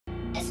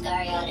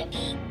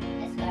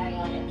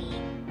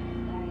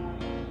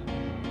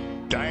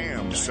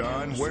Damn,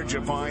 son, where'd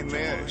you find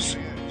this?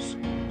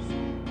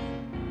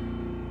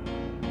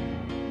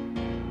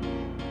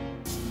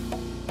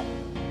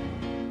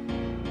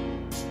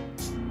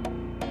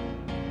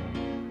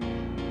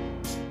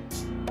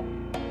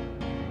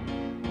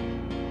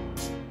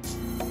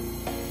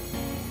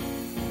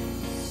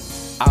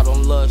 I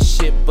don't love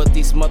shit but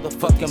these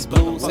motherfucking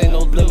blues. Ain't no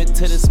limit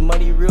to this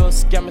money, real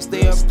scammers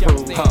they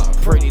approve.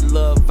 Pretty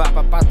love vibe,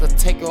 about to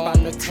take her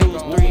on the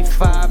cruise.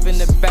 3-5 in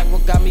the back,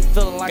 what got me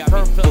feeling like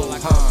her boo.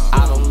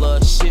 I don't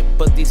love shit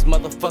but these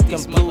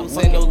motherfucking blues.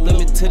 Ain't no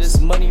limit to this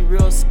money,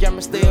 real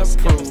scammers they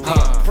approve.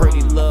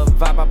 Pretty love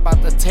vibe,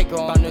 about to take her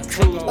on the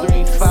cruise.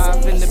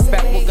 3-5 in the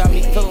back, what got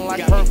me feeling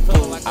like her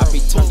boo. I be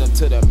turned up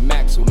to the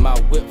max with my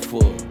whip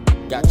full.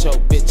 Got your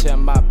bitch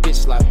and my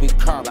bitch like we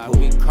carpool.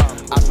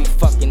 I be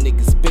fucking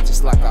niggas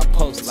bitches like I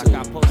post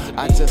to.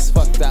 I just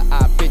fucked that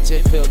bitch,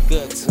 it feel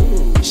good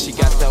too. She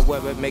got that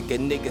weapon, make a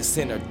nigga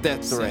send her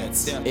death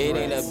threats. It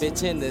ain't a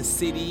bitch in the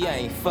city, I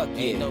ain't fuck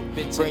yet.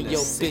 Bring your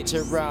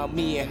bitch around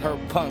me and her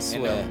punk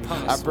sweat.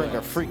 I bring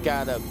a freak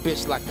out a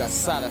bitch like a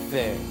side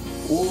effect.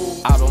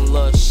 I don't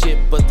love shit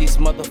but these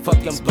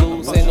motherfucking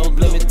blues. Ain't no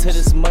limit to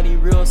this money,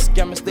 real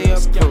scammers they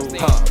approve.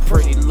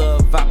 Pretty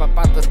love vibe,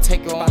 about to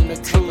take her on the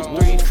cruise.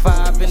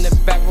 3-5 in the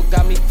back, what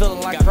got me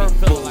feeling like her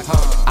boo.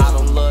 I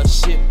don't love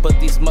shit but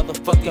these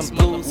motherfucking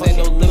blues. Ain't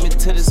no limit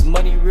to this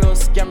money, real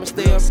scammers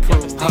they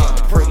approve.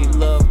 Pretty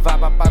love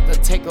vibe, about to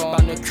take her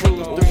on the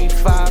cruise.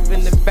 3-5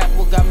 in the back,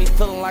 what got me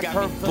feeling like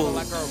her boo.